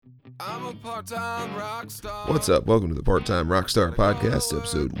I'm a part-time rock star. What's up? Welcome to the Part-Time Rockstar Podcast,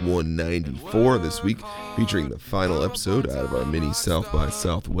 episode 194 this week, featuring the final episode out of our mini South by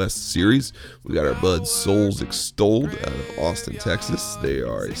Southwest series. We got our buds Souls Extolled out of Austin, Texas. They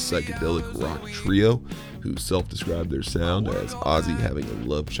are a psychedelic rock trio who self-described their sound as Ozzy having a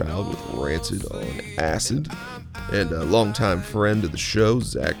love child with Rancid on acid. And a longtime friend of the show,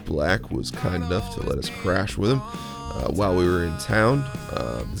 Zach Black, was kind enough to let us crash with him while we were in town.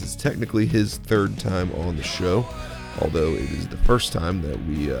 This is technically his third time on the show, although it is the first time that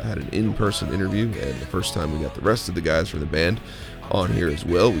we had an in-person interview, and the first time we got the rest of the guys from the band on here as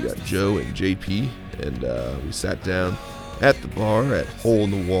well. We got Joe and JP, and we sat down at the bar at Hole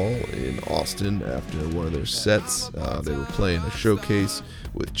in the Wall in Austin after one of their sets. They were playing a showcase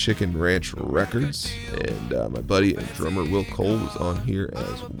with Chicken Ranch Records, and my buddy and drummer Will Cole was on here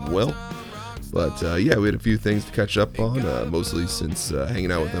as well. But yeah, we had a few things to catch up on, mostly since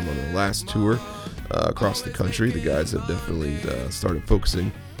hanging out with them on their last tour across the country. The guys have definitely started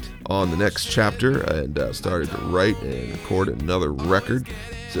focusing on the next chapter and started to write and record another record.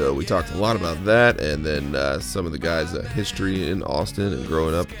 So we talked a lot about that, and then some of the guys' history in Austin and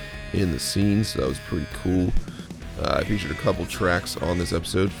growing up in the scene, so that was pretty cool. I featured a couple tracks on this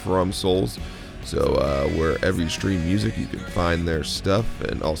episode from Souls. So wherever you stream music, you can find their stuff,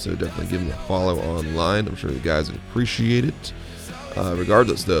 and also definitely give them a follow online. I'm sure the guys would appreciate it.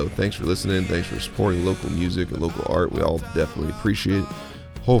 Regardless, though, thanks for listening. Thanks for supporting local music and local art. We all definitely appreciate it.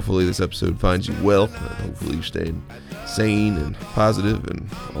 Hopefully this episode finds you well, and hopefully you're staying sane and positive and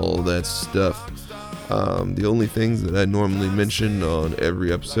all of that stuff. The only things that I normally mention on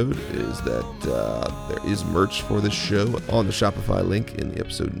every episode is that there is merch for this show on the Shopify link in the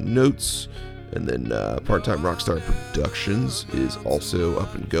episode notes. And then Part-Time Rockstar Productions is also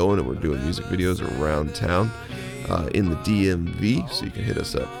up and going, and we're doing music videos around town in the DMV, so you can hit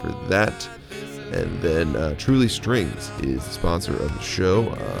us up for that. And then Truly Strings is the sponsor of the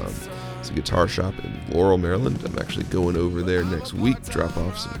show. It's a guitar shop in Laurel, Maryland. I'm actually going over there next week, drop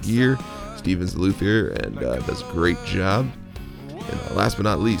off some gear. Steven's the luthier and does a great job. And last but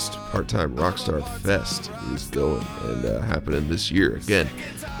not least, Part-Time Rockstar Fest is going and happening this year. Again,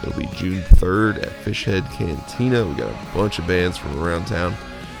 it'll be June 3rd at Fishhead Cantina. We got a bunch of bands from around town.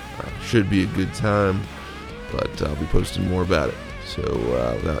 Should be a good time, but I'll be posting more about it. So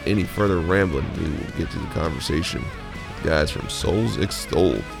without any further rambling, we will get to the conversation with the guys from Souls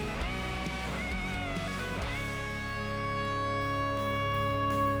Extolled.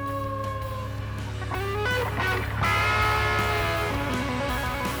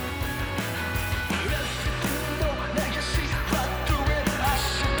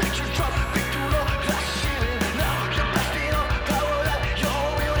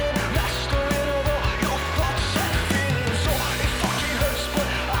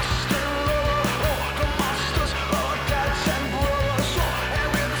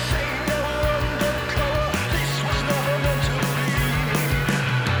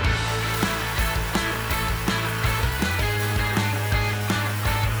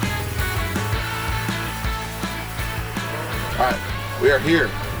 We are here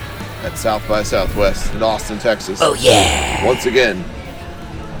at South by Southwest in Austin, Texas. Oh, yeah. Once again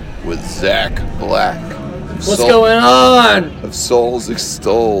with Zach Black. What's going on? Of Souls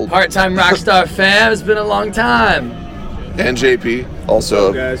Extolled. Part-Time Rockstar fam. It's been a long time. And JP,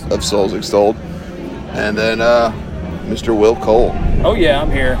 also of Souls Extolled. And then Mr. Will Cole. Oh, yeah,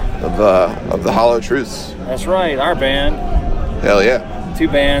 I'm here. Of the Hollow Truths. That's right, our band. Hell yeah. 2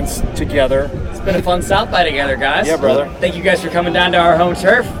 bands together. It's been a fun South by together, guys. Yeah, brother. Thank you guys for coming down to our home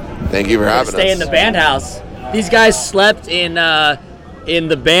turf. Thank you for having us. Stay in the band house. These guys slept in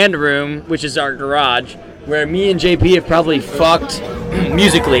the band room, which is our garage, where me and JP have probably fucked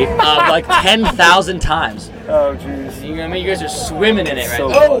musically like 10,000 times. Oh, jeez. You know what I mean? You guys are swimming in it right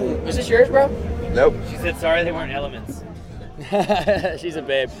now. So Oh, is this yours, bro? Nope. She said sorry they weren't elements. She's a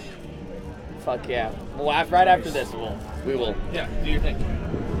babe. Fuck yeah. Well, right after this, we will. Yeah, do your thing.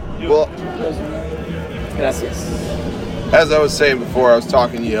 Well, Gracias. as I was saying before, I was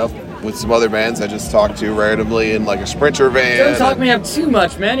talking you up with some other bands I just talked to randomly in like a Sprinter van. Don't talk me up too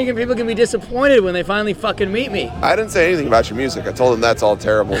much, man. People can be disappointed when they finally fucking meet me. I didn't say anything about your music. I told them that's all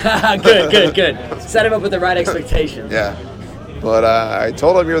terrible. Good. Set him up with the right expectations. Yeah. But I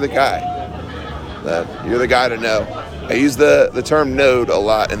told him you're the guy. That you're the guy to know. I use the term node a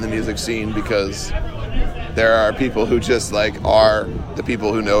lot in the music scene because there are people who just like are the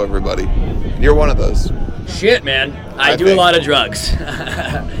people who know everybody. You're one of those. Shit, man. I do a lot of drugs.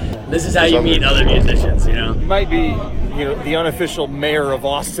 This is how you meet other musicians, you know? you might be the unofficial mayor of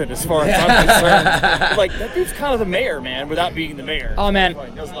Austin, as far as I'm concerned. Like, that dude's kind of the mayor, man, without being the mayor. Oh man,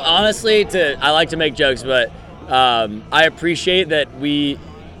 honestly, I like to make jokes, but I appreciate that we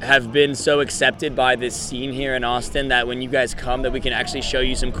have been so accepted by this scene here in Austin that when you guys come, that we can actually show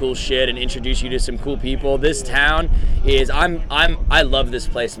you some cool shit and introduce you to some cool people. This town is, I love this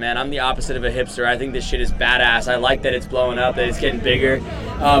place, man. I'm the opposite of a hipster. I think this shit is badass. I like that it's blowing up, that it's getting bigger,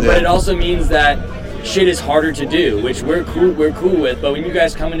 but it also means that shit is harder to do, which we're cool with. But when you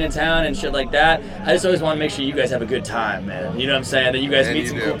guys come into town and shit like that, I just always want to make sure you guys have a good time, man. You know what I'm saying? That you guys meet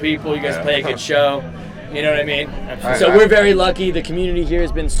some cool people, you guys play a good show. You know what I mean? So we're very lucky. The community here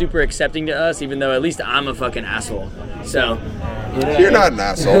has been super accepting to us, even though at least I'm a fucking asshole. So You're not an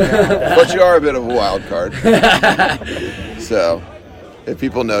asshole, but you are a bit of a wild card. So if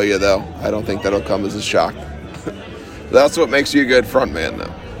people know you, though, I don't think that'll come as a shock. That's what makes you a good front man,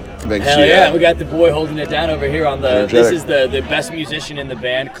 though. Hell yeah, we got the boy holding it down over here on the. Energetic. This is the best musician in the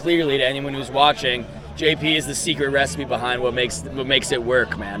band. Clearly, to anyone who's watching, JP is the secret recipe behind what makes it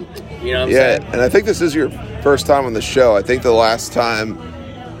work, man. You know what I'm saying? Yeah, and I think this is your first time on the show. I think the last time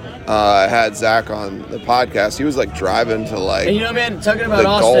I had Zach on the podcast, he was like driving to like. And you know, man, talking about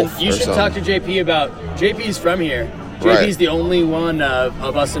Austin, you should talk to JP about. JP's from here. JP's the only one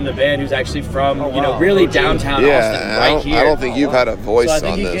of us in the band who's actually from, really downtown Austin, right here. I don't think you've had a voice so I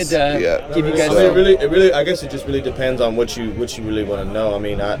think on he this could give you guys. It really, I guess it just really depends on what you really want to know. I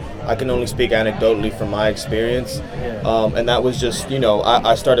mean, I can only speak anecdotally from my experience, and that was just,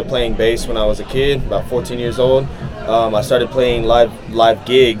 I started playing bass when I was a kid, about 14 years old. I started playing live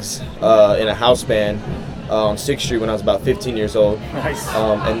gigs in a house band on 6th Street when I was about 15 years old. Nice.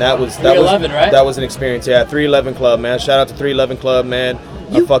 And that was 311, right? That was an experience. Yeah, 311 Club, man. Shout out to 311 Club, man.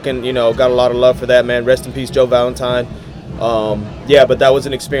 I fucking, got a lot of love for that, man. Rest in peace, Joe Valentine. But that was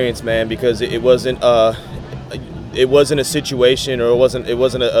an experience, man, because it wasn't a situation, or it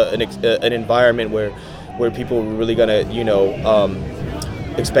wasn't an environment where people were really gonna,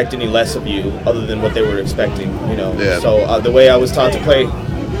 expect any less of you other than what they were expecting, Yeah. So the way I was taught to play.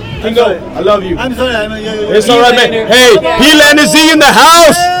 Kingo, I love you. I'm sorry. It's all right, man. Hey, P-Lander Z in the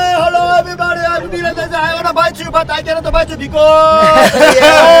house. Hey, hello everybody. I'm P-Lander Z. I wanna bite you, but I cannot bite you because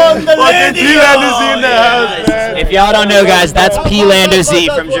the lady. P-Lander Z in the house, man. If y'all don't know, guys, that's P-Lander Z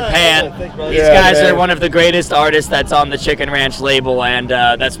from Japan. These guys are one of the greatest artists that's on the Chicken Ranch label, and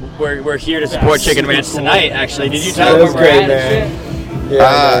we're here to support Chicken Ranch tonight. Actually, did you tell them That's where we're great, at? man.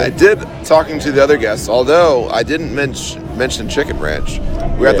 I did, talking to the other guests, although I didn't mention Chicken Ranch.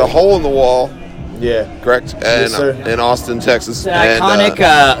 We're at the Hole in the Wall, Yeah. correct? Yes, sir. In Austin, Texas. It's an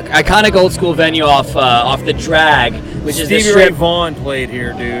iconic old school venue off the Drag, which is the Stevie Ray strip. Vaughan played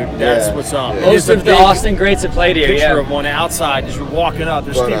here, dude. That's Yeah. what's up. Most of the Austin greats have played here. Picture Yeah. of one outside, just walking up.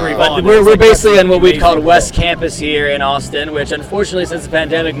 There's Stevie Ray But Vaughan. We're It's like basically that's on what we call amazing. West Campus here in Austin, which unfortunately since the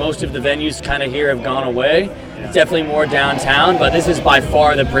pandemic, most of the venues kind of here have gone away. It's definitely more downtown, but this is by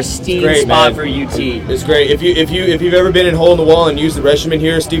far the pristine Great, spot man. for UT. It's great. If you've ever been in Hole in the Wall and used the restroom in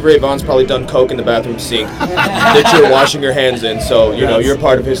here, Steve Ray Vaughan's probably done coke in the bathroom sink that you're washing your hands in. So you're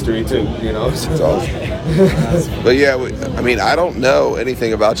part of history too. That's awesome. But yeah, I don't know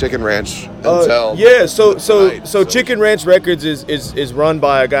anything about Chicken Ranch until So Chicken Ranch Records is run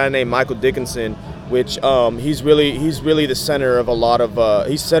by a guy named Michael Dickinson, which he's really the center of a lot of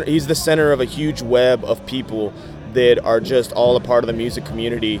he's the center of a huge web of people that are just all a part of the music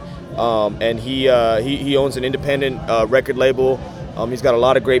community, and he owns an independent record label. He's got a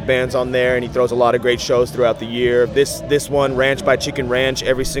lot of great bands on there, and he throws a lot of great shows throughout the year. This one, Ranch by Chicken Ranch,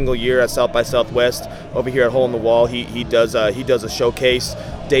 every single year at South by Southwest over here at Hole in the Wall, he does a showcase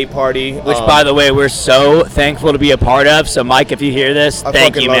day party. Which, by the way, we're so thankful to be a part of. So, Mike, if you hear this,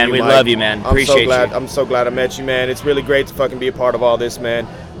 thank you, man. We love you, man. Appreciate you. I'm so glad I met you, man. It's really great to fucking be a part of all this, man.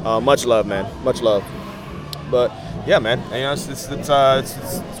 Much love, man. Much love. But yeah, man. And, it's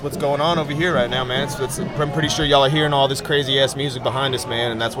what's going on over here right now, man. I'm pretty sure y'all are hearing all this crazy ass music behind us,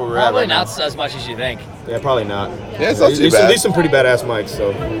 man, and that's where we're at Probably right now. not as much as you think. Yeah, probably not. Yeah, it's not too bad. These some pretty badass mics, so.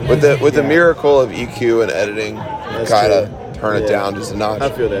 With the miracle of EQ and editing, kind of turn it down just a notch. I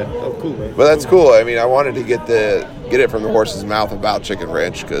feel that. Oh, cool, man. But that's cool. I mean, I wanted to get it from the horse's mouth about Chicken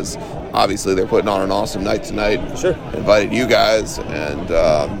Ranch because obviously they're putting on an awesome night tonight. Sure. Invited you guys, and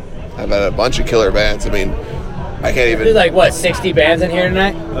I've had a bunch of killer bands. I mean, I can't even. There's like what, 60 bands in here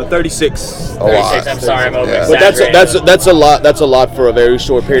tonight? 36. A lot. 36. I'm sorry, I'm over Yeah. But exaggerating. that's a lot. That's a lot for a very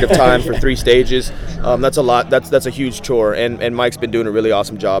short period of time for 3 stages. That's a lot. That's a huge chore. And Mike's been doing a really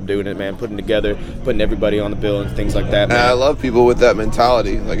awesome job doing it, man. Putting everybody on the bill and things like that, man. And I love people with that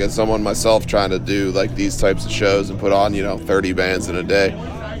mentality. Like as someone myself trying to do like these types of shows and put on 30 bands in a day.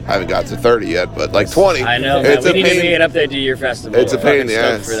 I haven't got to 30 yet, but like 20. I know, man. It's We a need to pain. get up there to your festival. It's a We're pain in fucking the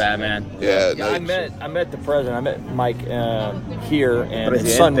stoked ass. for that, man. Yeah, Yeah, I met the president. I met Mike here and his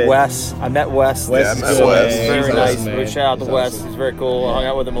Presidente. son Wes. I met Wes. Yeah, I This met is Wes. Very He's nice. awesome, man. Shout out to He's Wes. awesome. He's very cool. I hung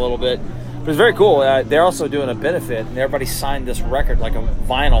out with him a little bit. But it's very cool. They're also doing a benefit, and everybody signed this record like a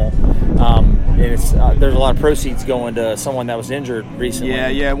vinyl. And it's there's a lot of proceeds going to someone that was injured recently.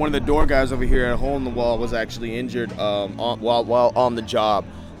 Yeah. One of the door guys over here at Hole in the Wall was actually injured while on the job,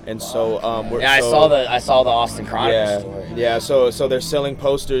 and so Yeah, I saw the Austin Chronicles story. Yeah. So they're selling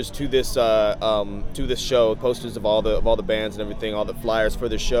posters to this show, posters of all the bands and everything, all the flyers for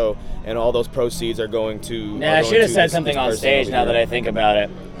the show, and all those proceeds are going to. Yeah, I should have said something on stage now that I think about it.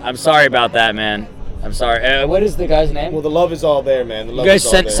 I'm sorry about that, man. I'm sorry. What is the guy's name? Well, the love is all there, man. The love You guys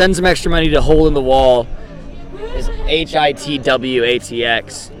is all there. send some extra money to Hole in the Wall. It's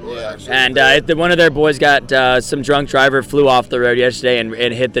HITWATX. Yeah, actually. And one of their boys got some drunk driver flew off the road yesterday and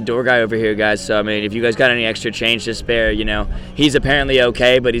hit the door guy over here, guys. So, I mean, if you guys got any extra change to spare, he's apparently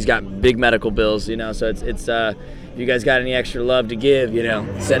okay, but he's got big medical bills, so it's if you guys got any extra love to give,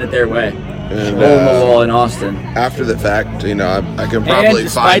 send it their way. And, Hole in the Wall in Austin. after the fact, I can And probably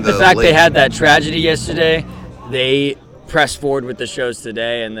despite find the fact they link. had that tragedy yesterday, they pressed forward with the shows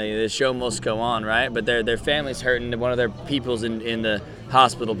today, and the show must go on, right? But their family's hurting. One of their people's in the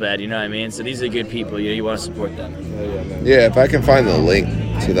hospital bed, you know what I mean? So these are good people. You want to support them. Yeah, if I can find the link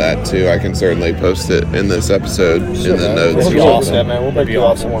to that too, I can certainly post it in this episode in the notes. We'll be be awesome. awesome, man. We'll break you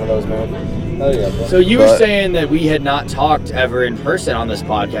off one of those, man. Hell yeah, bro. So you were But- saying that we had not talked ever in person on this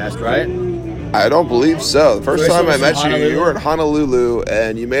podcast, right? I don't believe so. The first First time one I was in met you, Honolulu? you were in Honolulu,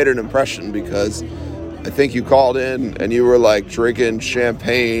 and you made an impression because I think you called in and you were like drinking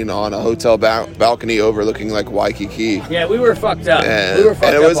champagne on a hotel balcony overlooking like Waikiki. Yeah, we were fucked up. And, we were fucked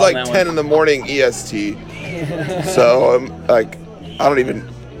and it up was on like that 10 one. in the morning EST. So I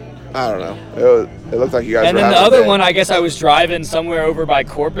don't know. It looked like you guys And were then the having a other day. one, I guess I was driving somewhere over by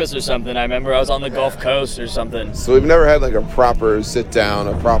Corpus or something. I remember I was on the Gulf Coast or something. So we've never had like a proper sit down,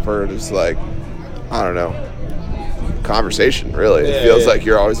 a proper just like, I don't know, conversation really. It feels like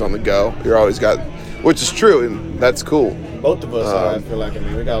you're always on the go. You're always got, which is true, and that's cool. Both of us are, I feel like. I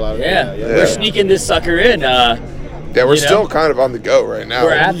mean, we got a lot of Yeah, Yeah. we're sneaking this sucker in. Yeah, we're You still know? kind of on the go right now.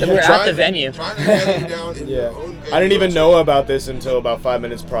 We're at the venue. Trying to get you down in your own I didn't even know about this until about 5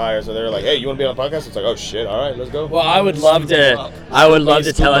 minutes prior. So they were like, "Hey, you want to be on a podcast?" It's like, "Oh shit! All right, let's go." Well, I would love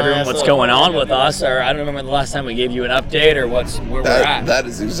to tell everyone what's going on with Yeah. us, or I don't remember the last time we gave you an update or where we're at. That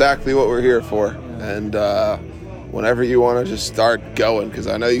is exactly what we're here for. And whenever you want to just start going, because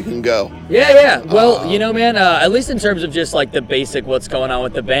I know you can go. Yeah. Well, man, at least in terms of just like the basic what's going on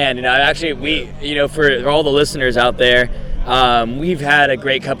with the band, actually for all the listeners out there, we've had a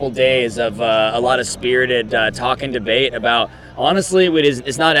great couple days of a lot of spirited talk and debate about, honestly,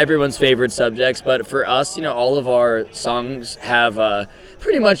 it's not everyone's favorite subjects, but for us, all of our songs have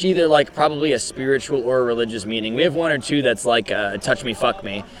pretty much either like probably a spiritual or a religious meaning. We have one or two that's like touch me, fuck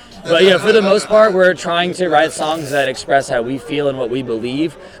me. But for the most part, we're trying to write songs that express how we feel and what we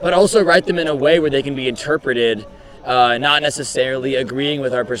believe, but also write them in a way where they can be interpreted, not necessarily agreeing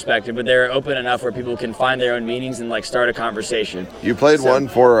with our perspective, but they're open enough where people can find their own meanings and like start a conversation. You played one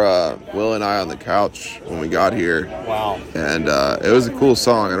for Will and I on the couch when we got here. Wow. And it was a cool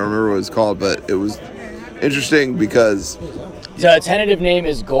song. I don't remember what it was called, but it was interesting because The tentative name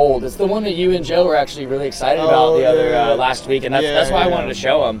is Gold. It's the one that you and Joe were actually really excited about the other last week, and that's why I wanted to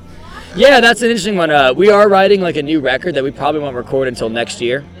show them. Yeah, that's an interesting one. We are writing like a new record that we probably won't record until next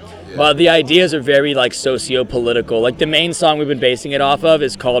year. But the ideas are very like socio-political. Like the main song we've been basing it off of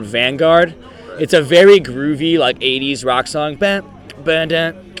is called Vanguard. It's a very groovy like 80s rock song. Bam, bam,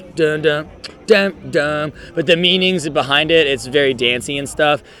 dun, dun, dun, dun, dun. But the meanings behind it, it's very dancey and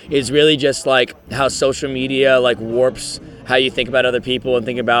stuff, is really just like how social media like warps how you think about other people and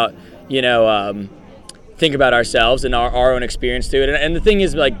think about ourselves and our own experience to it. And the thing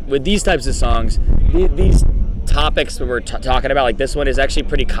is, like with these types of songs, these topics that we're talking about, like this one, is actually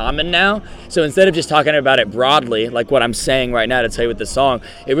pretty common now. So instead of just talking about it broadly, like what I'm saying right now to tell you with the song,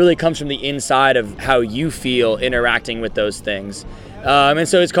 it really comes from the inside of how you feel interacting with those things. And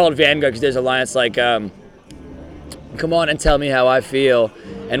so it's called Vanguard because there's a line that's like, come on and tell me how I feel,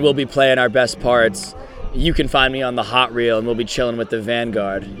 and we'll be playing our best parts. You can find me on the hot reel and we'll be chilling with the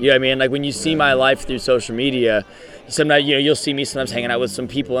Vanguard. You know what I mean? Like when you see my life through social media, sometimes you'll see me sometimes hanging out with some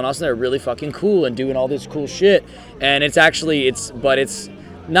people and also they're really fucking cool and doing all this cool shit. And it's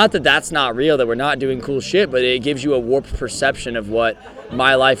not that that's not real, that we're not doing cool shit, but it gives you a warped perception of what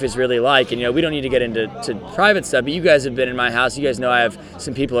my life is really like. And, you know, we don't need to get into private stuff, but you guys have been in my house. You guys know I have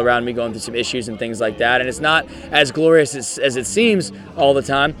some people around me going through some issues and things like that. And it's not as glorious as it seems all the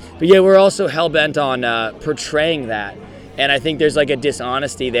time. But yeah, we're also hell-bent on portraying that. And I think there's like a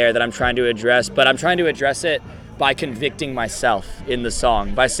dishonesty there that I'm trying to address, but I'm trying to address it by convicting myself in the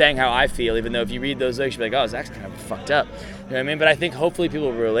song, by saying how I feel, even though if you read those lyrics, you'll be like, oh, Zach's kind of fucked up. You know what I mean? But I think hopefully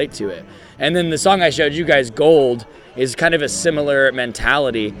people will relate to it. And then the song I showed you guys, Gold, is kind of a similar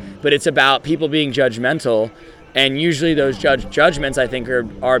mentality, but it's about people being judgmental. And usually those judgments, I think,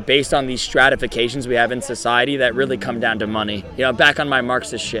 are based on these stratifications we have in society that really come down to money. You know, back on my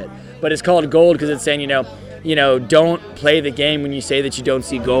Marxist shit. But it's called Gold because it's saying, you know, don't play the game when you say that you don't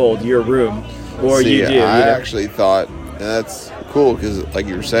see gold, your room. Or you do. I actually thought, and that's cool because, like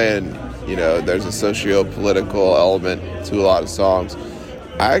you were saying, you know, there's a socio-political element to a lot of songs.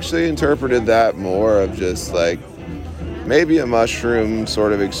 I actually interpreted that more of just like maybe a mushroom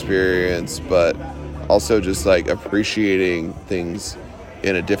sort of experience, but also just like appreciating things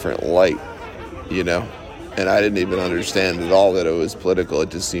in a different light, you know? And I didn't even understand at all that it was political.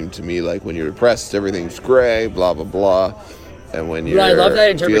 It just seemed to me like when you're depressed, everything's gray, blah, blah, blah. And when you're I love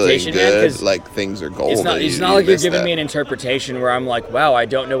that interpretation, feeling good, man, like things are golden. It's not like you're giving me an interpretation where I'm like, wow, I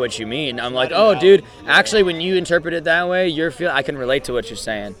don't know what you mean. I'm like, oh, dude, actually, when you interpret it that way, I can relate to what you're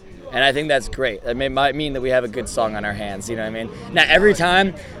saying. And I think that's great. It might mean that we have a good song on our hands, you know what I mean? Now, every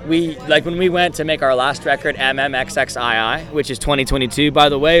time when we went to make our last record, MMXXII, which is 2022, by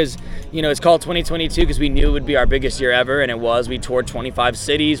the way, it's called 2022 because we knew it would be our biggest year ever, and it was. We toured 25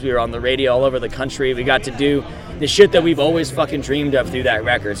 cities. We were on the radio all over the country. We got to do the shit that we've always fucking dreamed of through that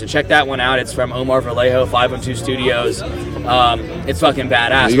record. So check that one out. It's from Omar Vallejo, 512 Studios. It's fucking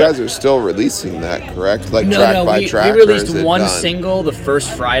badass. You guys are still releasing that, correct? Like track by track? We released one single the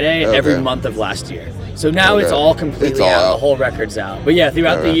first Friday every month of last year. So now it's all completely out. The whole record's out. But yeah,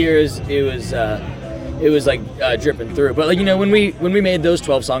 throughout the years, it was like dripping through. But like, you know, when we made those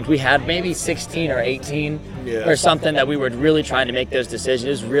 12 songs, we had maybe 16 or 18 or something that we were really trying to make those decisions. It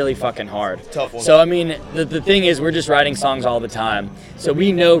was really fucking hard. Tough one. So I mean, the thing is, we're just writing songs all the time. So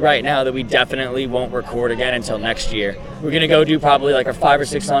we know right now that we definitely won't record again until next year. We're gonna go do probably like a 5 or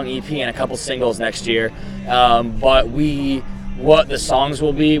 6 song EP and a couple singles next year. But what the songs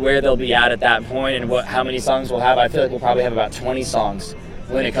will be, where they'll be at that point, and how many songs we'll have, I feel like we'll probably have about 20 songs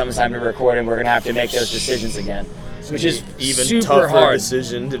when it comes time to record, and we're gonna have to make those decisions again, which is even super tougher hard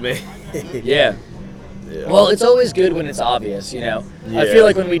decision to make. Yeah. Well, it's always good when it's obvious, you know. I feel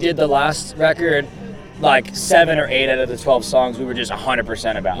like when we did the last record, like 7 or 8 out of the 12 songs we were just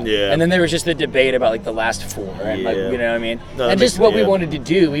 100% about. Yeah. And then there was just the debate about like the last 4, and like, you know what I mean? And just what we wanted to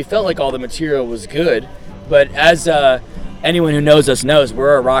do. We felt like all the material was good, but as anyone who knows us knows,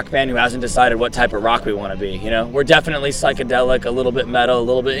 we're a rock band who hasn't decided what type of rock we want to be, you know? We're definitely psychedelic, a little bit metal, a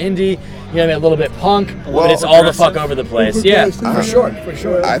little bit indie, you know what I mean, a little bit punk, but it's all the fuck over the place. Yeah, for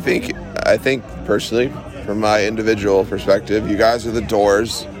sure. I think personally, from my individual perspective, you guys are the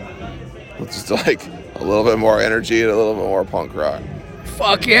Doors. It's just like a little bit more energy and a little bit more punk rock.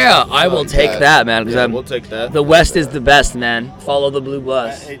 Fuck yeah, I will take that, man. We'll take that. The West is the best, man. Follow the Blue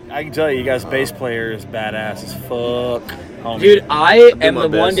Bloods. I can tell you guys' bass player is badass as fuck. Homie. Dude, I am the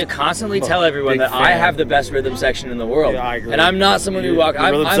one to constantly tell everyone that I have the best rhythm section in the world. Yeah, I agree. And I'm not someone who walks.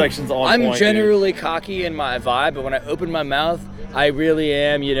 I'm generally dude. Cocky in my vibe, but when I open my mouth, I really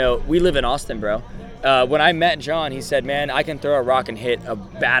am. You know, we live in Austin, bro. When I met John, he said, "Man, I can throw a rock and hit a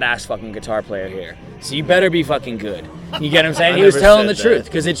badass fucking guitar player here. So you better be fucking good." You get what I'm saying? He was telling the truth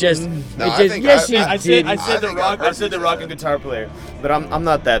because it just. I said the rock and guitar player, but I'm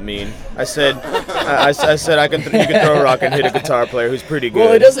not that mean. I said you can throw a rock and hit a guitar player who's pretty good.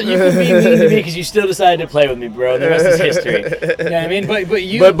 Well, it doesn't. You can be mean to me because you still decided to play with me, bro. The rest is history. You know what I mean? But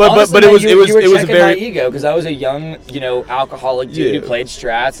you. But it was checking my ego because I was a young, alcoholic dude who played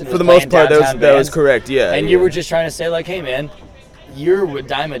strats and for the most part that was correct. Yeah. And you were just trying to say like, hey man, you're a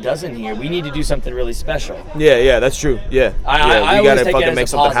dime a dozen here. We need to do something really special. Yeah, that's true. Yeah. We gotta fucking make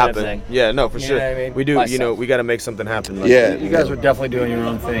something happen. Thing. Yeah, no, for sure. What I mean? We do. Myself. We gotta make something happen. You guys are definitely doing your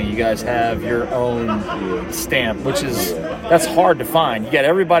own thing. You guys have your own stamp, that's hard to find. You got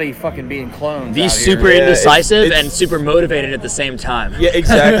everybody fucking being clones. Be super indecisive and super motivated at the same time. Yeah,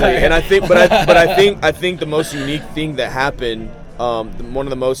 exactly. And I think the most unique thing that happened, one of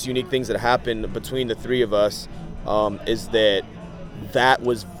the most unique things that happened between the three of us, is that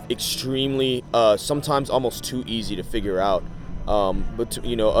was extremely sometimes almost too easy to figure out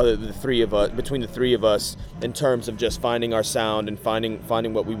between the three of us in terms of just finding our sound and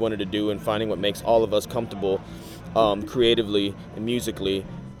finding what we wanted to do and finding what makes all of us comfortable creatively and musically.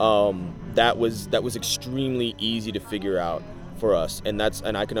 That was extremely easy to figure out for us, and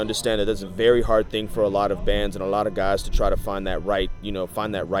I can understand that that's a very hard thing for a lot of bands and a lot of guys to try to find that right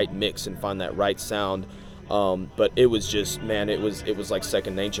mix and find that right sound. But it was just, man, it was like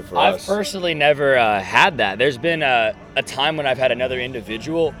second nature for us. I've personally never had that. There's been a time when I've had another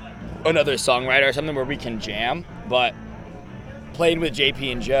individual, another songwriter or something where we can jam, but playing with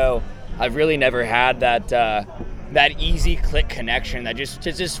JP and Joe, I've really never had that easy click connection that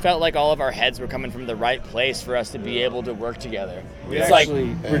just felt like all of our heads were coming from the right place for us to be able to work together. We're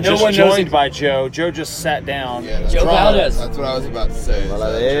just joined by Joe. Joe just sat down. Yeah, Joe Valdez. That's what I was about to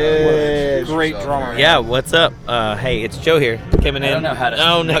say. Great drummer. Yeah, what's up? Hey, it's Joe here. Coming in. I don't know how to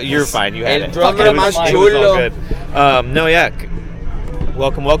Oh, no, you're fine. You had it. drummer It was más all chulo. good. No, yeah.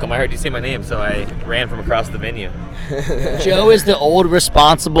 Welcome. I heard you say my name, so I ran from across the venue. Joe is the old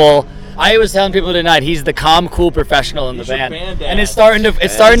responsible. I was telling people tonight he's the calm, cool professional in the your band, band and dad. it's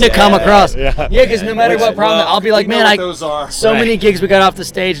starting to come across. Yeah. Yeah, because no matter what problem, I'll be like, we know man, what those are. so Right. many gigs we got off the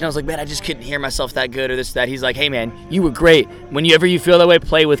stage, and I was like, man, I just couldn't hear myself that good or this that. He's like, hey man, you were great. Whenever you feel that way,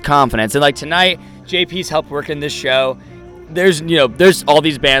 play with confidence. And like tonight, JP's helped working this show. There's all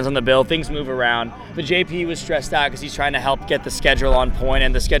these bands on the bill. Things move around, but JP was stressed out because he's trying to help get the schedule on point,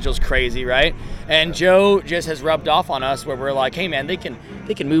 and the schedule's crazy, right? And Joe just has rubbed off on us where we're like, hey man, they can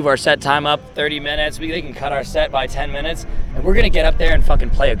move our set time up 30 minutes. They can cut our set by 10 minutes, and we're gonna get up there and fucking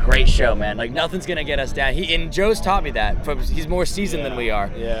play a great show, man. Like nothing's gonna get us down. And Joe's taught me that. He's more seasoned than we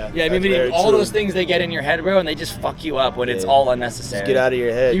are. Yeah, I mean, that's very all true. those things they get in your head, bro, and they just fuck you up when it's all unnecessary. Just get out of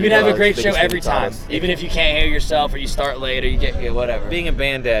your head. You can have a It's great the show biggest thing every he taught time, us. even if you can't hear yourself or you start late or you get whatever. Being a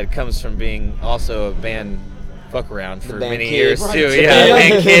band dad comes from being also a band fuck around for band many kid. years Right. too. Yeah,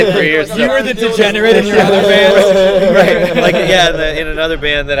 band kid for years. You were the degenerate in your other bands. Right. Like in another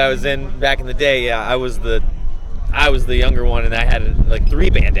band that I was in back in the day, yeah, I was the younger one, and I had like 3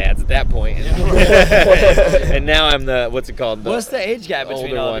 band dads at that point. And now I'm the what's it called? What's the age gap between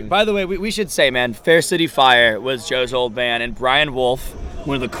older all of you? one. By the way, we should say, man, Fair City Fire was Joe's old band, and Brian Wolf,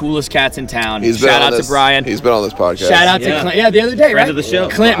 one of the coolest cats in town. Shout out to Brian. He's been on this podcast. Shout out to Yeah. Clint. Yeah, the other day, right? Friend of the show.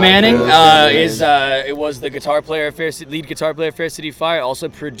 Clint Manning Yeah. was the guitar player of lead guitar player of Fair City Fire. Also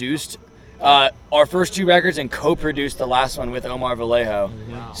produced our first 2 records and co-produced the last one with Omar Vallejo.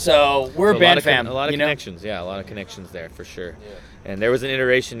 So we're a band fam. A lot of you know? connections, yeah, a lot of connections there for sure. And there was an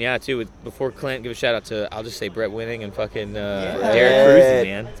iteration, too, before Clint. Give a shout out to, I'll just say Brett Winning and fucking Derek Cruzy,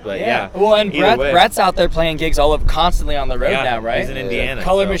 man. But yeah. Well, and either way. Brett's out there playing gigs all over, constantly on the road Yeah, now, right? he's in Indiana,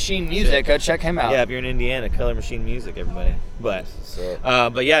 Color so- Machine Music. Go check him out. Yeah, if you're in Indiana, Color Machine Music, everybody. But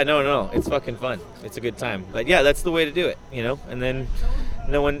yeah, no, it's fucking fun. It's a good time. But yeah, that's the way to do it, And then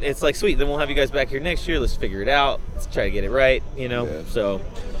it's like, sweet, then we'll have you guys back here next year. Let's figure it out. Let's try to get it right, So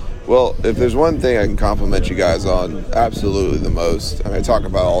Well, if there's one thing I can compliment you guys on, absolutely the most. I mean, I talk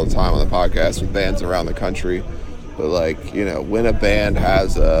about it all the time on the podcast with bands around the country. But, when a band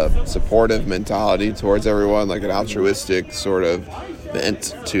has a supportive mentality towards everyone, like an altruistic sort of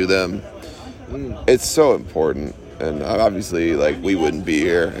bent to them, it's so important. And obviously, we wouldn't be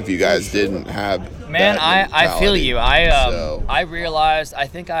here if you guys didn't have Man, that I feel mentality. you. So- I realized I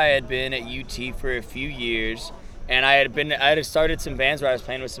think I had been at UT for a few years, and I had started some bands where I was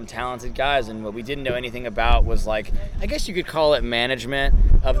playing with some talented guys, and what we didn't know anything about was I guess you could call it management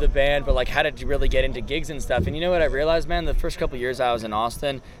of the band, but how did you really get into gigs and stuff? And you know what I realized, man? The first couple years I was in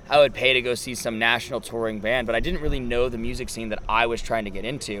Austin, I would pay to go see some national touring band, but I didn't really know the music scene that I was trying to get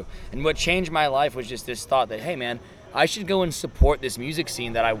into. And what changed my life was just this thought that, hey man, I should go and support this music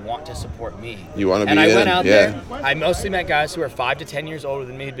scene that I want to support me. You want to be And I in, went out yeah. there. I mostly met guys who are 5 to 10 years older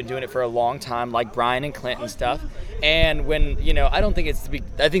than me, who'd been doing it for a long time, like Brian and Clint and stuff. And when, I don't think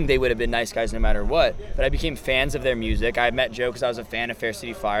I think they would have been nice guys no matter what, but I became fans of their music. I met Joe because I was a fan of Fair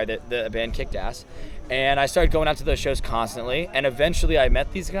City Fire, the band kicked ass. And I started going out to those shows constantly, and eventually I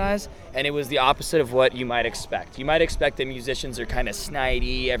met these guys, and it was the opposite of what you might expect. You might expect that musicians are kind of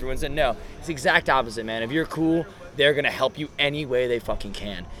snidey, everyone's no. It's the exact opposite, man. If you're cool, they're gonna help you any way they fucking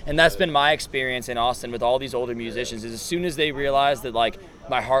can. And that's been my experience in Austin with all these older musicians, is as soon as they realized that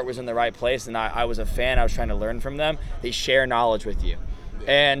my heart was in the right place and I was a fan, I was trying to learn from them, they share knowledge with you.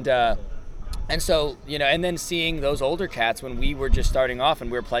 And so, and then seeing those older cats when we were just starting off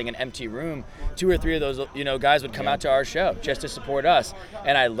and we were playing an empty room, 2 or 3 of those, guys would come out to our show just to support us.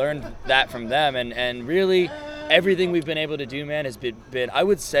 And I learned that from them. And really, everything we've been able to do, man, has been I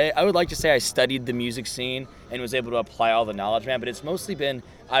would like to say I studied the music scene and was able to apply all the knowledge, man. But it's mostly been,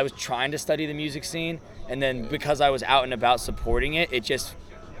 I was trying to study the music scene. And then because I was out and about supporting it,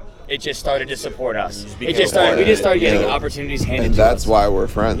 it just started to support us. We became just a part of started it, getting you know? opportunities handed And to that's us. why we're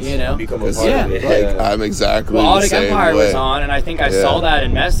friends. You know? Become a part Yeah. of it. Like, I'm exactly Well, the Audic same Empire way. was on, and I think I Yeah. saw that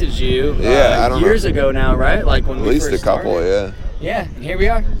and messaged you Yeah, I don't years know. ago now, right? Like when At we least first a couple, started. yeah. Yeah, and here we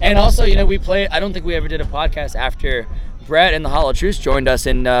are. And also, you know, we played. I don't think we ever did a podcast after Brett and the Hollow Truce joined us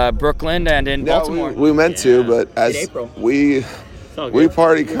in Brooklyn and in Baltimore. We meant to, but as April. we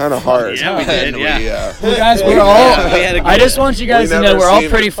party kind of hard. Yeah, we did, And yeah. Well, guys, we're all. we had a good I just want you guys We to know never we're all seem-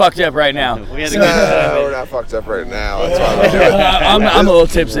 pretty fucked up right now. We had a good time. No, we're not fucked up right now. That's why we're doing it. I'm a little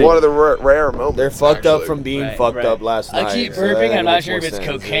tipsy. One of the rare moments. They're fucked up actually. from being Right, fucked right. up last night. I keep so that burping. I'm not makes sure if more it's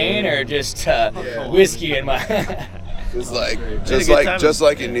sense. cocaine or just whiskey in my. It's like good time. just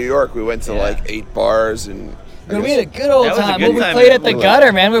like in New York, we went to like 8 bars and. I We guess- had a good old That was a time. good Well, we time. played at the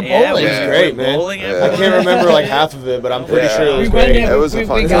gutter, man. We're Yeah, bowling. we was Yeah. great, man. Bowling Yeah. I can't remember like half of it, but I'm pretty Yeah. sure it We was went great. in. It was a we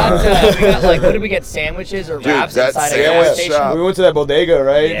fun got time. we got like what did we get? Sandwiches or Dude, wraps that inside a sandwich gas station. shop. We went to that bodega,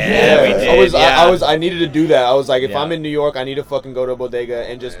 right? Yeah, we did, I needed to do that. I was like, if Yeah. I'm in New York, I need to fucking go to a bodega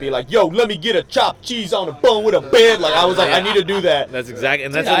and just be like, yo, let me get a chopped cheese on a bun with a bed. Like, I was like, I need to do that. That's exactly,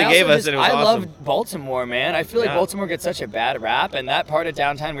 and that's Dude, what I he gave also us, and it was I awesome. love Baltimore, man. I feel like Yeah. Baltimore gets such a bad rap, and that part of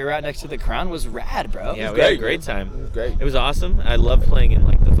downtown we were at next to the Crown was rad, bro. Yeah, was we had a great, great man. time. It was great. It was awesome. I love playing in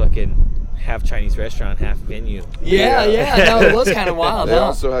like the fucking half Chinese restaurant, half venue. Yeah, yeah. No, it was kind of wild. They Huh?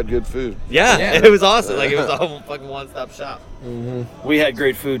 also had good food. Yeah, Yeah. it was awesome. Like it was all fucking one-stop shop. We had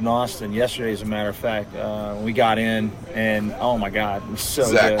great food in Austin yesterday, as a matter of fact. We got in, and oh my God, it was so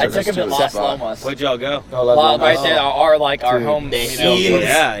Zach good. I took took us him to to a Las spot. Lomas. Where'd y'all go? Right there, our home base. You know,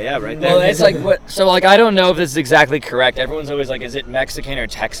 Yeah, right there. well, it's like what? So like I don't know if this is exactly correct. Everyone's always like, is it Mexican or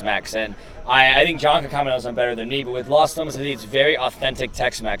Tex-Mex? And I think John could comment on something better than me. But with Las Lomas, I think it's very authentic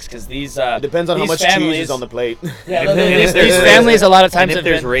Tex-Mex because these. It depends on how these much families, cheese is on the plate. Yeah, these families a lot of times and if have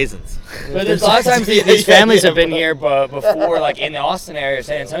there's been. raisins. But there's a lot of times these families have been here before, like in the Austin area,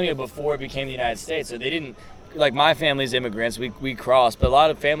 San Antonio, before it became the United States. So they didn't, like my family's immigrants, we crossed, but a lot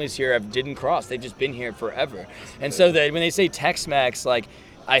of families here didn't cross. They've just been here forever. And so when they say Tex-Mex, like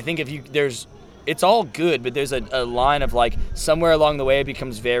I think it's all good, but there's a line of like somewhere along the way it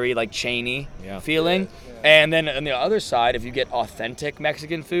becomes very like chainy feeling. And then on the other side, if you get authentic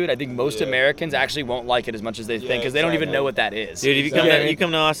Mexican food, I think most Americans actually won't like it as much as they think because they don't even know what that is. Dude, if you Exactly. come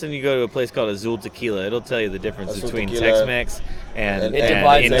to Austin, you go to a place called Azul Tequila. It'll tell you the difference Azul between Tequila. Tex-Mex and It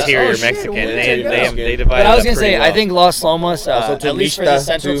divides us. interior Oh, shit, Mexican. well, They Mexican. divide But I was it gonna up pretty say, well. I think Las Lomas, Also, at least for the Mixta,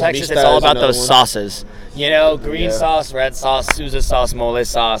 Central too. Texas, Mixta it's all is about another those one. sauces. You know, green Yeah. sauce, red sauce, Sousa sauce, mole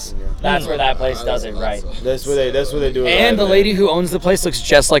sauce. That's where that place does it right. That's where they do it. And right, the man. lady who owns the place looks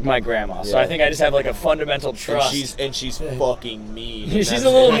just like my grandma. So Yeah. I think I just have like a fundamental And trust. she's fucking mean. She's a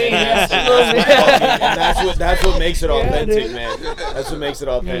little mean. Yeah, she's a little mean. And that's what makes it authentic, dude. man. That's what makes it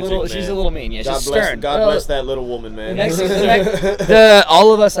authentic, man. She's a little mean. Yeah, she's stern. God bless that little woman, man.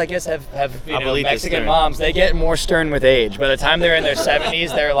 All of us, I guess, have Abuelita's Mexican stern. moms. They get more stern with age. By the time they're in their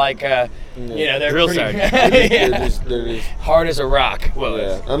 70s, they're like, they're Drill pretty sergeant. They're just hard as a rock. Whoa.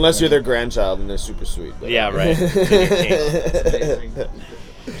 yeah. Unless you're their grandchild and they're super sweet. But- Yeah, right.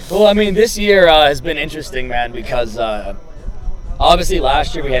 Well, I mean, this year has been interesting, man, because obviously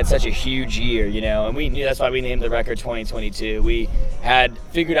last year we had such a huge year, and we knew that's why we named the record 2022. We had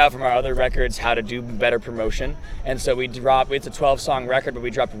figured out from our other records how to do better promotion, and so it's a 12-song record, but we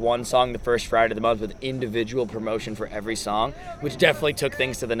dropped one song the first Friday of the month with individual promotion for every song, which definitely took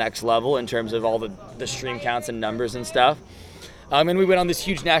things to the next level in terms of all the stream counts and numbers and stuff. And we went on this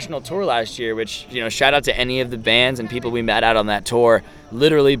huge national tour last year, which, shout out to any of the bands and people we met out on that tour.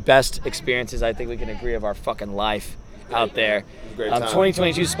 Literally best experiences, I think we can agree, of our fucking life out there. Great time.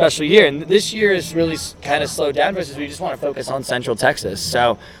 2022 is a special year, and this year is really kind of slowed down for us because we just want to focus on Central Texas.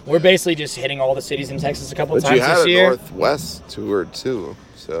 So we're basically just hitting all the cities in Texas a couple But times you had this a year. Northwest tour too,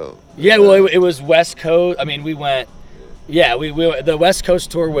 so. Yeah, well, it was West Coast. I mean, we went. Yeah, we the West Coast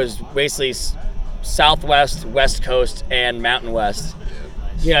tour was basically Southwest, West Coast, and Mountain West.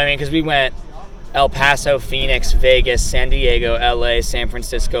 You know what I mean? Because we went El Paso, Phoenix, Vegas, San Diego, LA, San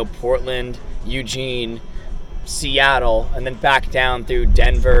Francisco, Portland, Eugene, Seattle, and then back down through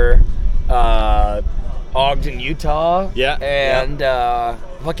Denver, Ogden, Utah, and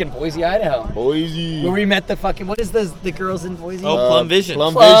fucking Boise, Idaho. Boise. Where we met the fucking, what is the girls in Boise? Oh, Plum Vision.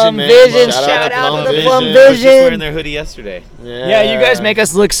 Plum Plum Vision, man. Vision, shout out to the Plum I was just Vision. wearing their hoodie yesterday. Yeah, you guys make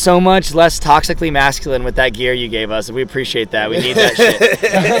us look so much less toxically masculine with that gear you gave us. We appreciate that. We need that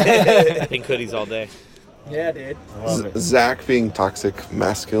shit. Pink hoodies all day. Yeah, dude. Zach being toxic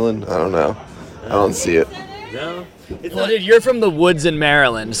masculine, I don't know. I don't see it. No. Well, dude, you're from the woods in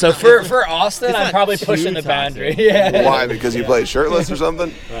Maryland, so for Austin, I'm probably pushing the boundary. Yeah. Why? Because you play shirtless or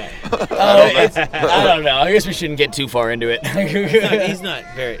something? Right. I don't know. I guess we shouldn't get too far into it. He's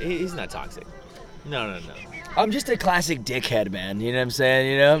not toxic. No. I'm just a classic dickhead, man. You know what I'm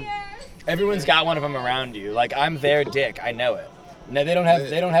saying? You know, everyone's got one of them around you. Like, I'm their dick. I know it. No, they don't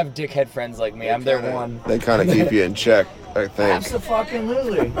have dickhead friends like me. I'm their one. They kind of keep you in check, I think.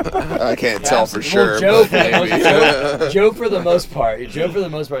 Absolutely. I can't tell for sure. Well, but Joe for the most part. Joe for the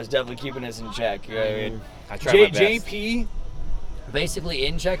most part is definitely keeping us in check. You know what I mean? I try my best. JP, basically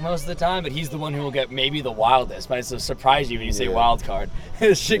in check most of the time, but he's the one who will get maybe the wildest. Might surprise you when you say wild card.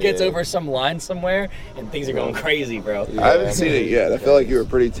 This shit gets over some line somewhere, and things are going crazy, bro. I haven't seen it yet. I feel like you were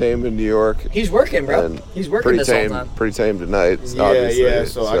pretty tame in New York. He's working, bro. He's working this whole time. Pretty tame tonight. Yeah.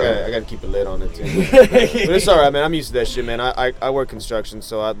 So I gotta keep a lid on it too. But it's all right, man. I'm used to that shit, man. I work construction,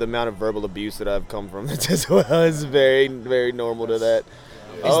 so the amount of verbal abuse that I've come from as well is very, very normal to that.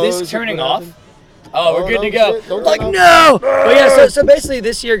 Is this turning off? We're good no, to go. shit, don't Like, turn no! But yeah, so basically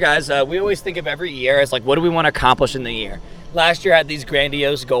this year, guys, we always think of every year as like, what do we want to accomplish in the year? Last year I had these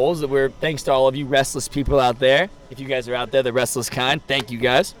grandiose goals that were thanks to all of you restless people out there. If you guys are out there, the restless kind, thank you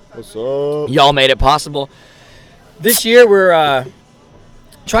guys. What's up? Y'all made it possible. This year we're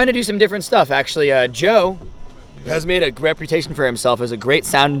trying to do some different stuff. Actually, Joe has made a reputation for himself as a great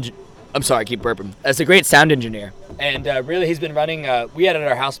sound. I'm sorry, I keep burping. As a great sound engineer, and really he's been running. We had it at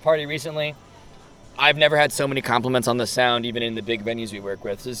our house party recently. I've never had so many compliments on the sound, even in the big venues we work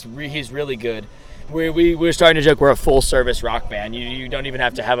with. He's really good. We're starting to joke we're a full service rock band. You don't even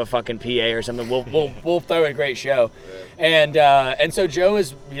have to have a fucking PA or something. We'll throw a great show, and so Joe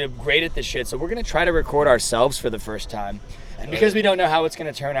is great at this shit. So we're gonna try to record ourselves for the first time, and because we don't know how it's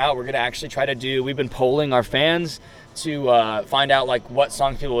gonna turn out, we're gonna actually try to do. We've been polling our fans to find out like what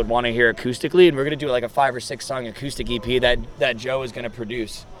songs people would want to hear acoustically, and we're gonna do like a 5 or 6 song acoustic EP that Joe is gonna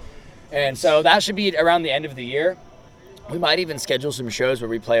produce. And so that should be around the end of the year. We might even schedule some shows where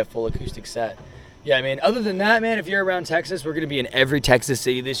we play a full acoustic set. Yeah, I mean, other than that, man, if you're around Texas, we're going to be in every Texas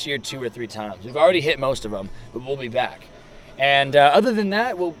city this year 2 or 3 times. We've already hit most of them, but we'll be back. And other than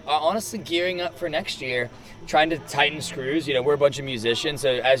that, we're honestly gearing up for next year, trying to tighten screws. We're a bunch of musicians, so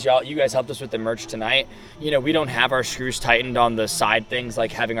as you guys helped us with the merch tonight, we don't have our screws tightened on the side things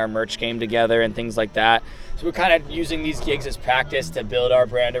like having our merch game together and things like that. So we're kind of using these gigs as practice to build our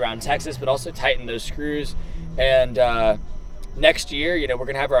brand around Texas, but also tighten those screws. And next year, we're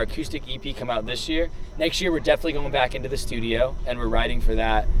going to have our acoustic EP come out this year. Next year, we're definitely going back into the studio, and we're writing for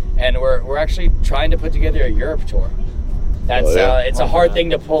that. And we're actually trying to put together a Europe tour. That's it's a hard thing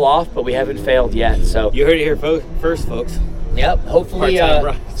to pull off, but we haven't failed yet. So You heard it here first, folks. Yep. Hopefully,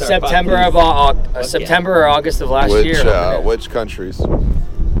 September September or August of last year. Which countries?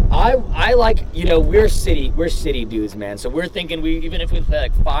 I like, we're city dudes, man. So we're thinking even if we play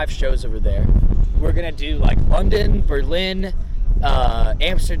like 5 shows over there, we're gonna do like London, Berlin,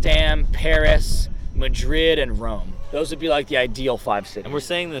 Amsterdam, Paris, Madrid, and Rome. Those would be like the ideal 5 cities. And we're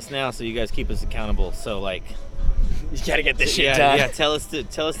saying this now so you guys keep us accountable. So like, you gotta get this shit done. Yeah, tell us to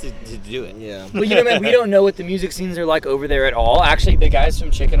do it. Yeah. Well, man, we don't know what the music scenes are like over there at all. Actually, the guys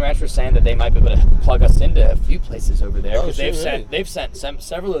from Chicken Ranch were saying that they might be able to plug us into a few places over there because they've sent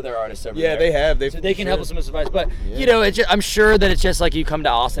several of their artists over there. Yeah, they have. So they can help us with some advice. But I'm sure that it's just like you come to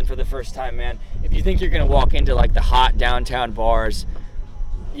Austin for the first time, man. If you think you're gonna walk into like the hot downtown bars,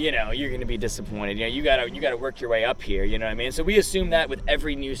 you're gonna be disappointed. You gotta work your way up here. You know what I mean? So we assume that with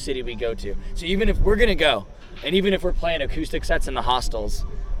every new city we go to. So even if we're gonna go. And even if we're playing acoustic sets in the hostels,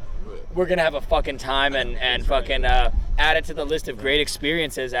 we're going to have a fucking time and fucking add it to the list of great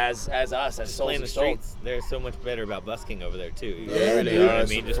experices as us, as Souls playing the Extolled. streets. They're so much better about busking over there, too. Yeah, You know what I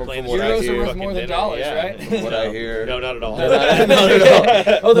mean? Just playing the what I streets. hear. Euros are worth more than dollars, right? From what I hear. No, not at all. Not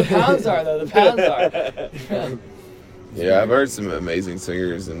at all. Oh, the pounds are, though. The pounds are. Yeah, I've heard some amazing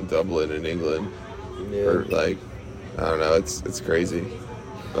singers in Dublin and England. Or like, I don't know, it's crazy.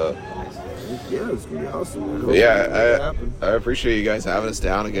 Yeah, it's gonna be awesome. But yeah, I appreciate you guys having us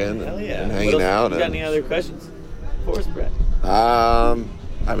down again Hell yeah. and hanging out. You got any other questions for us, Brett? I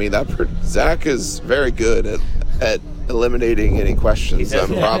mean, Zach is very good at eliminating any questions I'm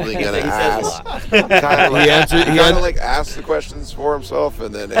probably going to ask. Kind of like asks the questions for himself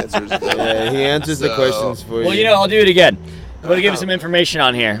and then answers them. Yeah, he answers the questions for you. Well, I'll do it again. I'm going to give you some information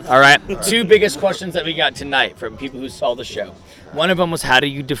on here, all right? 2 biggest questions that we got tonight from people who saw the show. One of them was, how do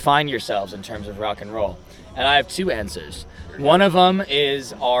you define yourselves in terms of rock and roll? And I have 2 answers. One of them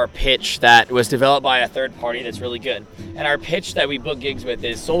is our pitch that was developed by a third party that's really good. And our pitch that we book gigs with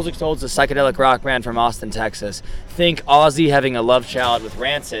is Souls Extolled is a psychedelic rock band from Austin, Texas. Think Ozzy having a love child with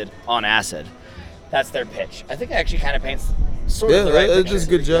Rancid on acid. That's their pitch. I think it actually kind of paints sort of the right that's picture. just a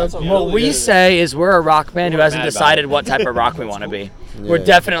good job. What we say is we're a rock band who hasn't decided what type of rock we want to be. We're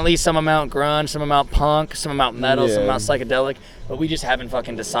definitely some amount grunge, some amount punk, some amount metal, some amount psychedelic, but we just haven't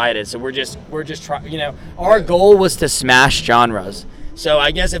fucking decided. So we're just trying, our goal was to smash genres. So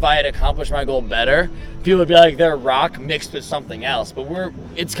I guess if I had accomplished my goal better, people would be like, they're rock mixed with something else. But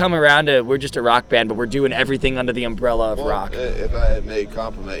it's come around to, we're just a rock band, but we're doing everything under the umbrella of rock. If I may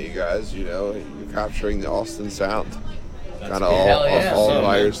compliment you guys, you're capturing the Austin sound. Kind of all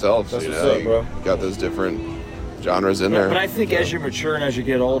by yourselves. That's what's up, bro. You got those different genres in there. But I think as you mature and as you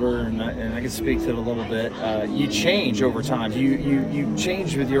get older, and I can speak to it a little bit, you change over time. You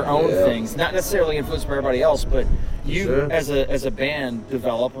change with your own things, not necessarily influenced by everybody else, but you as a band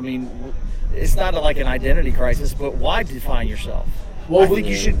develop. I mean, it's not like an identity crisis, but why define yourself? Well, I think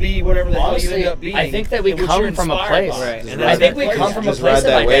you should be whatever the hell you end up being. I think that we come from a place. Right. I think we come from a place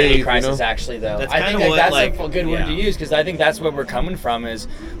of identity crisis, actually, though. That's I think that's a good word to use, because I think that's where we're coming from, is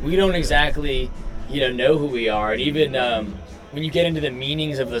we don't exactly know who we are. And even when you get into the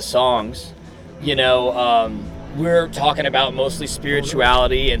meanings of the songs, we're talking about mostly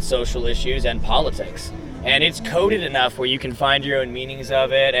spirituality and social issues and politics. And it's coded enough where you can find your own meanings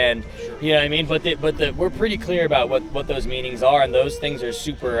of it, and you know what I mean. But we're pretty clear about what those meanings are, and those things are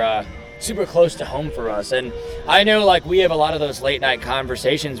super close to home for us. And I know, like, we have a lot of those late night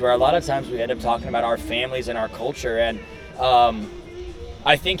conversations where a lot of times we end up talking about our families and our culture. And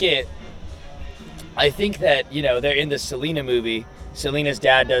I think that they're in the Selena movie. Selena's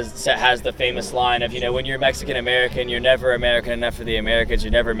dad has the famous line of, when you're Mexican American, you're never American enough for the Americans, you're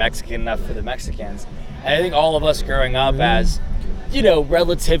never Mexican enough for the Mexicans. And I think all of us growing up as,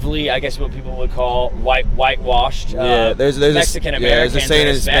 relatively, I guess what people would call whitewashed there's Mexican Americans. There's a saying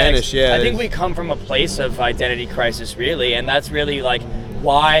in Spanish, I think we come from a place of identity crisis, really, and that's really like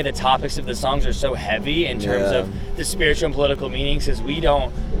why the topics of the songs are so heavy in terms of the spiritual and political meanings, is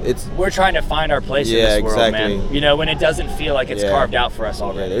we're trying to find our place in this world, man. When it doesn't feel like it's carved out for us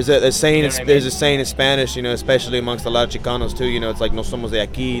already. There's a saying. There's a saying in Spanish, especially amongst a lot of Chicanos too. It's like no somos de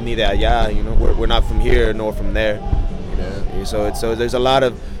aquí ni de allá. We're not from here nor from there. So there's a lot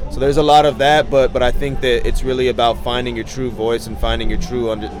of that, but I think that it's really about finding your true voice and finding your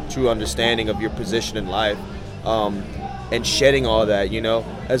true understanding of your position in life. And shedding all that,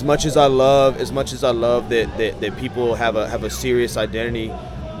 as much as I love that people have a serious identity,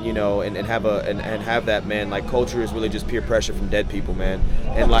 and have that, man. Like, culture is really just peer pressure from dead people, man.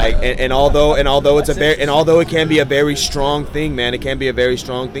 And although it can be a very strong thing, man.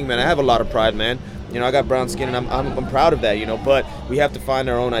 I have a lot of pride, man. I got brown skin, and I'm proud of that, But we have to find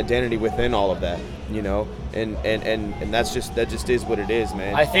our own identity within all of that, And that just is what it is,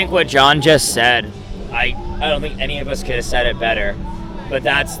 man. I think what John just said, I don't think any of us could have said it better, but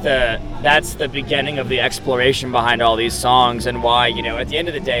that's the beginning of the exploration behind all these songs, and why, at the end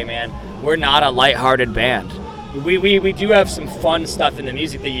of the day, man, we're not a lighthearted band. We do have some fun stuff in the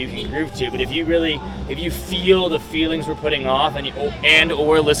music that you can groove to, but if you feel the feelings we're putting off,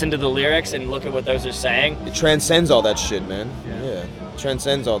 or listen to the lyrics and look at what those are saying, it transcends all that shit, man. Yeah. It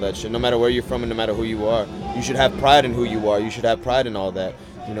transcends all that shit. No matter where you're from and no matter who you are, you should have pride in who you are. You should have pride in all that.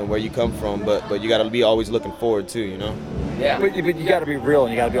 Where you come from, but you got to be always looking forward too, Yeah. But you got to be real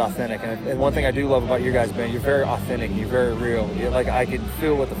and you got to be authentic. And one thing I do love about your guys' band, you're very authentic, you're very real. I can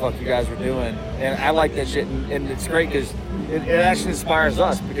feel what the fuck you guys were doing, and I like that shit. And it's great because it actually inspires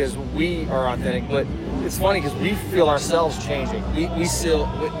us because we are authentic. But it's funny because we feel ourselves changing. We still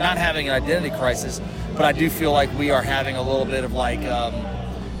not having an identity crisis, but I do feel like we are having a little bit of like.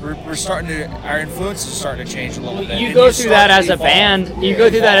 We're starting to, our influences are starting to change a little bit. You go through that as a band. You go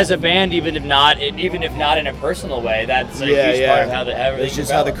through that as a band, even if not in a personal way. That's a huge part of how everything. It's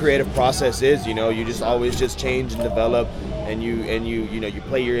just how the creative process is. You just always just change and develop, and you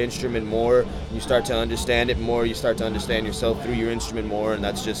play your instrument more. You start to understand it more. You start to understand yourself through your instrument more, and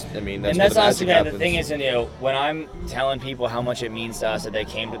that's just. That's also the thing is, when I'm telling people how much it means to us that they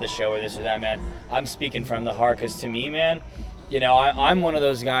came to the show or this or that, man, I'm speaking from the heart, because to me, man. I'm one of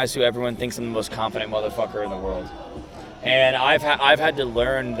those guys who everyone thinks I'm the most confident motherfucker in the world. And I've had to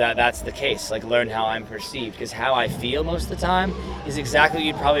learn that that's the case, learn how I'm perceived, because how I feel most of the time is exactly what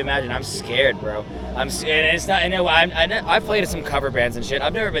you'd probably imagine. I'm scared, bro. And it's not. I've played in some cover bands and shit.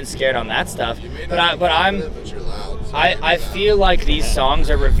 I've never been scared on that stuff. I feel like these songs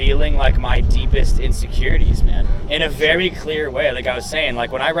are revealing my deepest insecurities, man, in a very clear way. Like I was saying,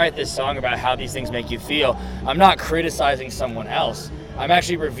 when I write this song about how these things make you feel, I'm not criticizing someone else. I'm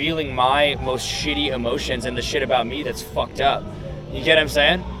actually revealing my most shitty emotions and the shit about me that's fucked up. You get what I'm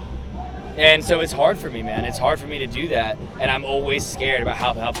saying? And so it's hard for me, man. It's hard for me to do that. And I'm always scared about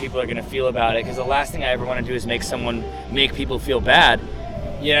how people are going to feel about it. Because the last thing I ever want to do is make people feel bad.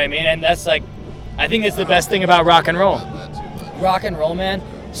 You know what I mean? And that's like, I think it's the best thing about rock and roll. Rock and roll, man.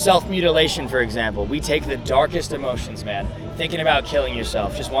 Self-mutilation, for example. We take the darkest emotions, man. Thinking about killing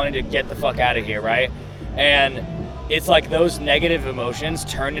yourself, just wanting to get the fuck out of here, right? And it's like those negative emotions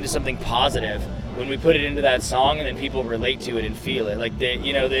turn into something positive when we put it into that song, and then people relate to it and feel it. Like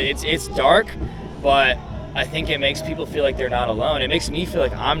it's dark, but I think it makes people feel like they're not alone. It makes me feel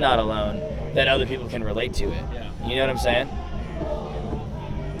like I'm not alone, that other people can relate to it. Yeah. You know what I'm saying?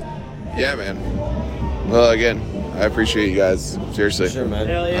 Yeah, man. Well, again, I appreciate you guys. Seriously. Sure, man.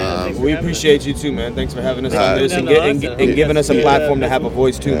 Hell yeah. We appreciate you too, man. Thanks for having us on this and giving us a platform to have a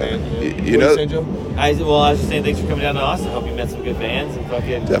voice too, man. You know, I was just saying thanks for coming down to Austin. Hope you met some good bands and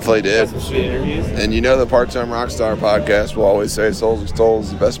fucking definitely did. Some sweet interviews. And you know, the Part-Time Rockstar podcast will always say Souls Extolled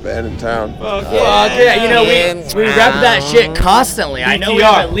is the best band in town. Yeah, you know, we rep that shit constantly. I know we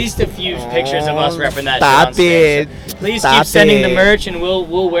have at least a few pictures of us repping that shit on stage. Please keep sending the merch, and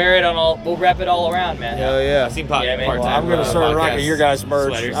we'll wear it we'll rep it all around, man. Hell yeah. I've seen I'm gonna start rocking your guys' merch.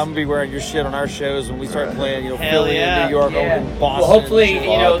 Sweaters. I'm gonna be wearing your shit on our shows when we start playing. You know, Hell Philly yeah. and New York, Yeah. over Boston. Well, hopefully, and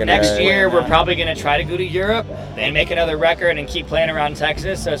you know, Fucking next A. year we're probably gonna try to go to Europe and make another record and keep playing around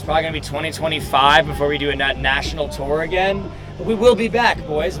Texas. So it's probably gonna be 2025 before we do a national tour again. But we will be back,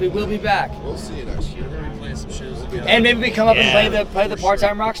 boys. We will be back. We'll see you next year. We're going to be playing some shows again. And maybe we come up and play the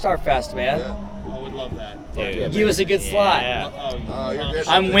Part-Time Rockstar Fest, man. I would love that. Give us a good slot. Yeah.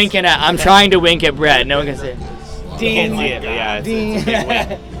 I'm winking at. I'm trying to wink at Brett. No one can see it. Can't see it, but yeah. It's a big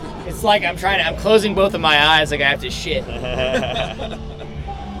win. It's like I'm closing both of my eyes like I have to shit.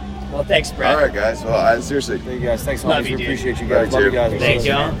 Well, thanks, Brett. All right, guys. Well, seriously. Thank you guys. Thanks, Love homies. you, We dude. appreciate you guys. Right, Love you guys. Thank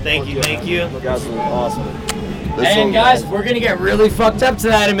you. Thank you. You guys are awesome. This And song- guys, we're gonna get really fucked up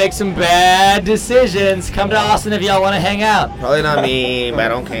tonight and make some bad decisions. Come to Austin if y'all want to hang out. Probably not me, but I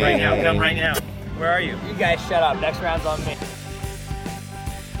don't care. Right now, come right now. Where are you? You guys shut up. Next round's on me.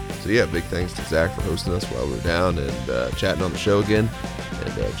 So yeah, big thanks to Zach for hosting us while we were down and chatting on the show again,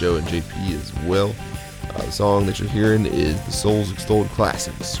 and Joe and JP as well. The song that you're hearing is the Souls Extolled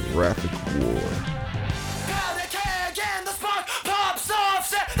classic, Seraphic War.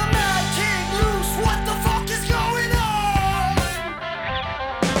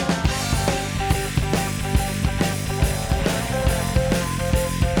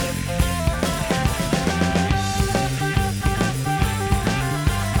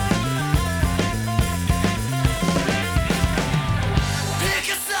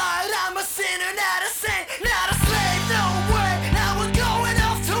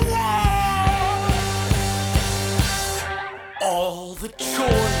 All the choices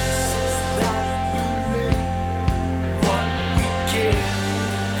that